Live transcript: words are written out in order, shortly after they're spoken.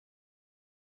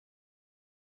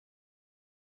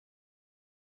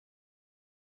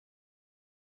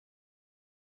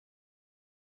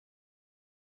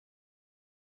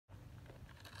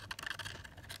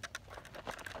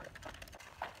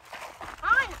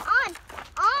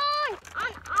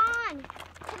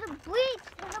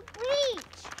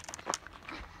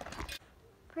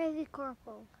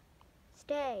Corporal.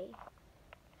 Stay.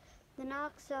 The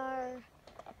knocks are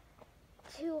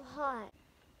too hot.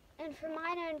 And for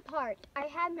mine own part, I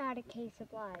have not a case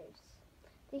of lives.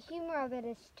 The humor of it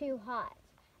is too hot,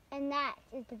 and that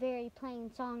is the very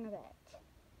plain song of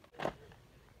it.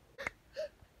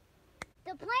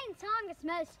 The plain song is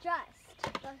most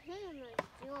just. The humor is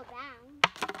still down.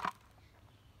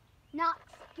 Knocks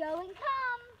go and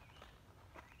come.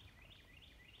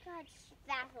 God's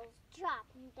vassals drop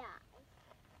and die.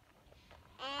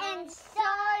 And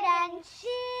sword and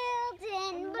shield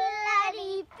in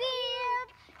bloody field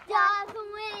doth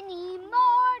win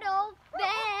immortal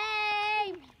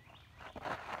fame.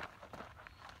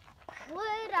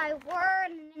 Would I were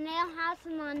in an alehouse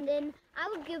in London, I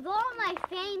would give all my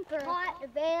fame for hot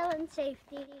avail and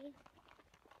safety.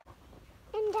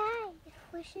 And I, if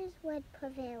wishes would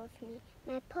prevail with me,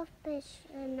 my purpose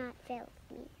should not fail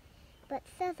with me, but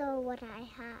thither would I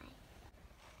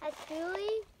hie. As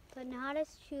truly, but not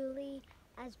as truly,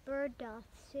 as bird doth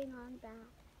sing on bough.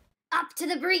 Up to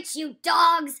the breach, you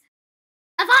dogs!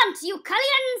 Avaunt, you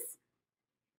cullions!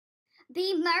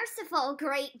 Be merciful,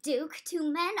 great Duke, to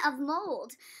men of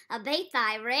mould. Abate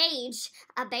thy rage,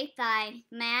 abate thy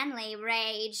manly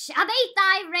rage. Abate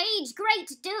thy rage,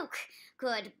 great Duke!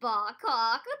 Good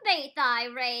bawcock, abate thy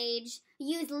rage.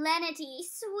 Use lenity,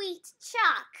 sweet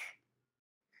chuck.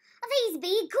 These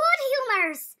be good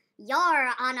humours.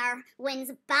 Your honour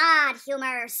wins bad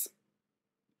humours.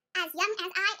 As young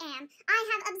as I am, I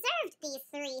have observed these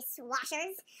three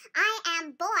swashers. I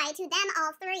am boy to them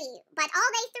all three, but all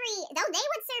they three, though they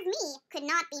would serve me, could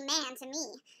not be man to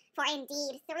me. For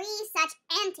indeed, three such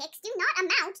antics do not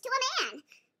amount to a man.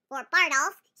 For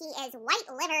Bardolph, he is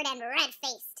white-livered and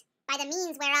red-faced, by the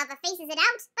means whereof faces it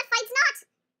out, but fights not.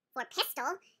 For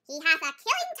Pistol, he hath a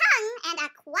killing tongue and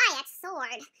a quiet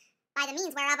sword, by the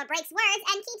means whereof breaks words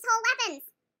and keeps whole weapons.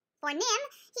 For Nym,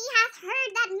 he hath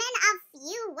heard that men of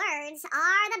few words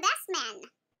are the best men.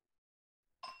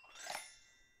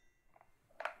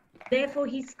 Therefore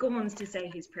he scorns to say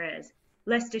his prayers,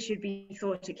 lest it should be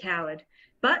thought a coward.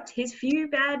 But his few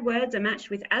bad words are matched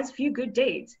with as few good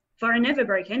deeds, for I never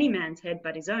broke any man's head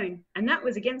but his own, and that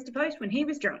was against a post when he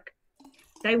was drunk.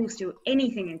 They will steal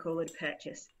anything and call it a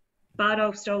purchase.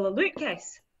 Bardolph stole a loot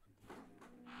case,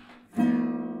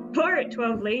 bore it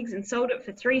 12 leagues and sold it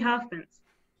for 3 halfpence.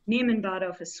 Nym and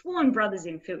Bardolph are sworn brothers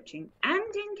in filching,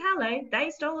 and in Calais they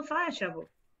stole a fire shovel.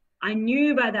 I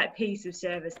knew by that piece of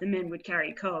service the men would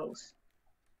carry coals.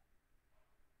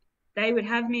 They would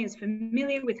have me as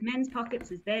familiar with men's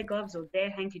pockets as their gloves or their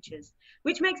handkerchiefs,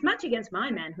 which makes much against my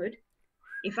manhood.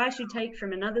 If I should take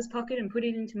from another's pocket and put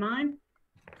it into mine,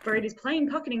 for it is plain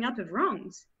pocketing up of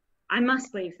wrongs, I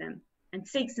must leave them and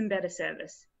seek some better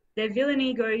service. Their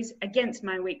villainy goes against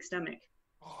my weak stomach,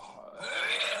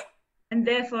 and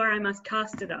therefore I must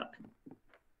cast it up.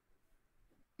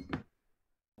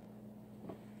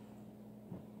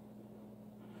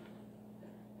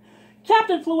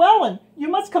 Captain Fluellen, you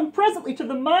must come presently to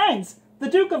the mines. The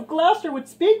Duke of Gloucester would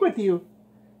speak with you.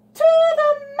 To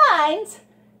the mines?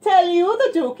 Tell you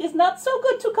the Duke is not so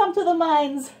good to come to the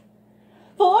mines.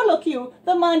 For, look you,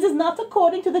 the mines is not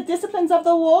according to the disciplines of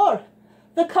the war.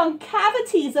 The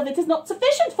concavities of it is not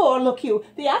sufficient for, look you,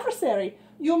 the adversary.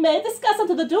 You may discuss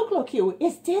unto the Duke, look you,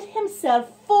 is did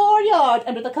himself 4 yard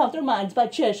under the countermines by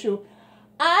Cheshu.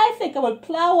 I think I will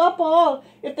plough up all,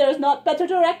 if there is not better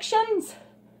directions.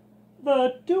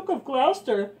 The Duke of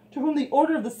Gloucester, to whom the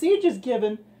order of the siege is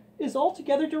given, is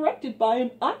altogether directed by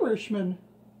an Irishman.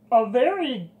 A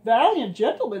very valiant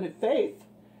gentleman, in faith.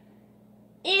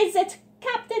 Is it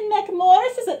Captain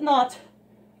Macmorris, is it not?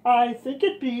 I think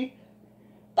it be.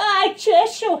 By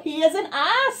Cheshu, he is an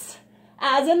ass.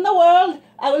 As in the world,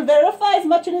 I will verify as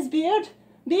much in his beard.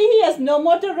 Be he has no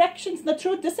more directions in the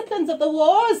true disciplines of the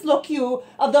wars, look you,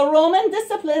 of the Roman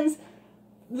disciplines,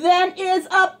 than is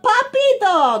a puppy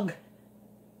dog.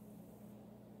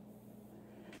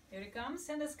 Here he comes,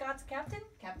 send the Scots captain,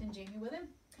 Captain Jamy with him.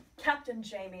 Captain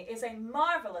Jamy is a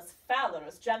marvellous,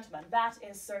 valorous gentleman, that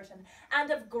is certain, and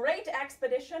of great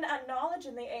expedition and knowledge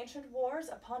in the ancient wars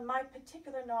upon my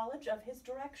particular knowledge of his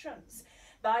directions.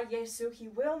 By Jesu, he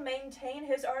will maintain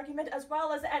his argument as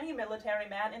well as any military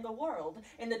man in the world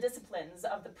in the disciplines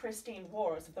of the pristine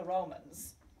wars of the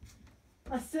Romans.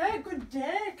 I say good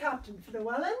day, Captain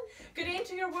Fluellen. Good e'en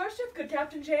to your worship, good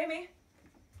Captain Jamy.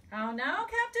 How now,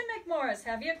 Captain Macmorris,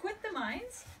 have you quit the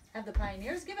mines? Have the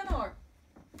pioneers given o'er?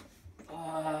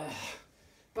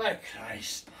 By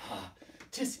Christ,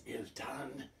 'tis ill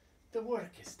done. The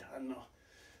work is done.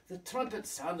 The trumpets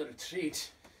sound the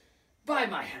retreat. By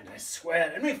my hand I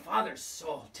swear, and my father's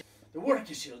soul, the work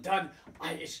is ill done.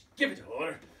 I ish give it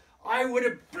o'er. I would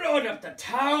have blown up the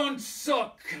town,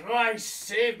 so Christ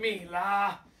save me,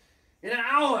 la, in an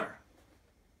hour.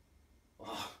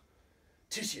 Oh,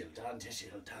 'tis ill done,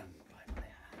 by my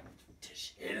hand,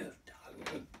 'tis ill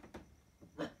done.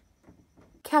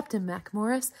 Captain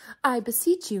Macmorris, I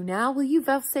beseech you now, will you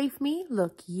vouchsafe me,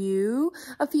 look you,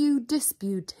 a few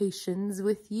disputations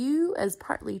with you, as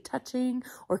partly touching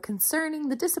or concerning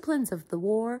the disciplines of the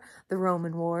war, the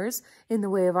Roman wars, in the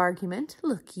way of argument,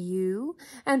 look you,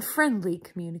 and friendly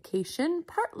communication,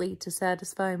 partly to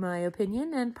satisfy my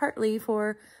opinion, and partly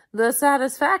for the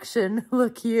satisfaction,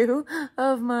 look you,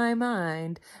 of my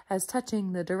mind, as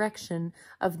touching the direction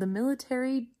of the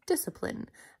military discipline,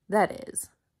 that is,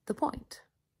 the point.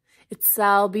 It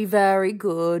shall be very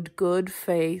good, good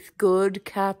faith, good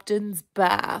captain's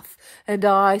bath, and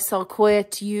I shall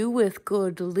quit you with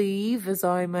good leave, as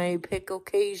I may pick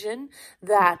occasion,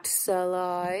 that shall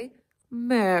I,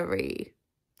 marry.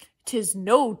 'Tis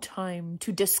no time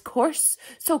to discourse,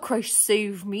 so Christ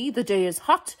save me, the day is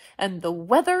hot, and the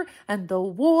weather, and the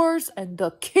wars, and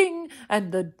the king,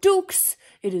 and the dukes.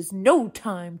 It is no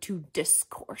time to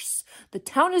discourse. The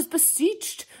town is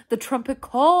besieged, the trumpet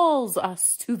calls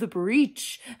us to the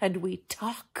breach, and we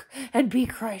talk, and be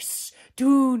Christ,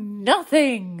 do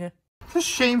nothing. 'Tis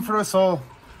shame for us all.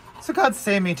 So God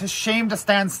save me, 'tis shame to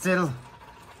stand still.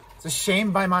 'Tis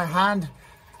shame by my hand,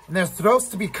 and there's throats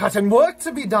to be cut and work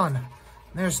to be done, and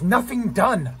there's nothing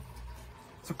done.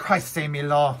 So Christ save me,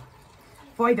 law.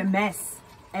 By the mess,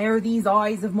 ere these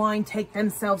eyes of mine take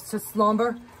themselves to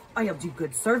slumber, I'll do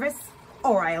good service,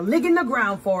 or I'll lig in the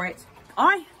ground for it.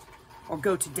 Aye, or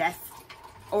go to death,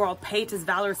 or I'll pay it as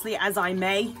valorously as I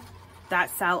may.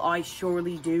 That shall I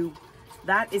surely do.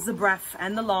 That is the breath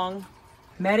and the long.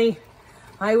 Mary,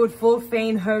 I would full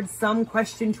fain heard some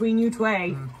question between you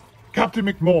tway. Captain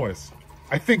Macmorris,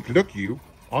 I think, look you,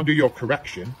 under your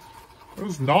correction,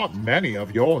 there's not many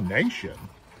of your nation.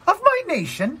 Of my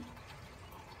nation?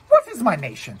 What is my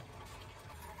nation?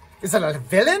 Is it a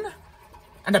villain,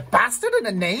 and a bastard, and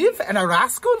a knave, and a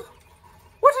rascal?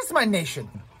 What is my nation?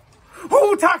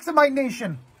 Who talks of my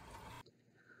nation?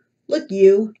 Look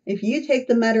you, if you take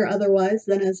the matter otherwise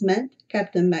than as meant,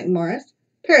 Captain Macmorris,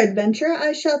 peradventure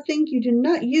I shall think you do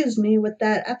not use me with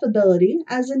that affability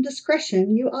as in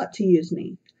discretion you ought to use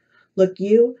me. Look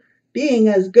you, being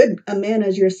as good a man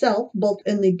as yourself, both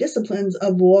in the disciplines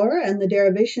of war and the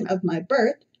derivation of my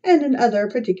birth, and in other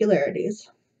particularities.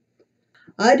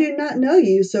 I do not know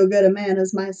you so good a man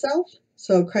as myself,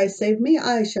 so Christ save me,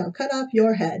 I shall cut off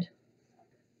your head.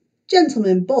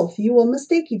 Gentlemen, both you will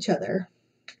mistake each other.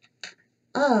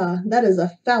 Ah, that is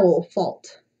a foul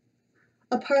fault.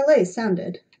 A parley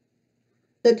sounded.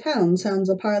 The town sounds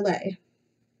a parley.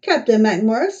 Captain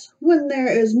Macmorris, when there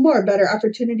is more better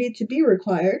opportunity to be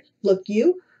required, look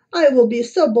you, I will be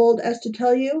so bold as to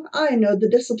tell you I know the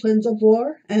disciplines of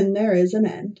war, and there is an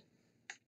end.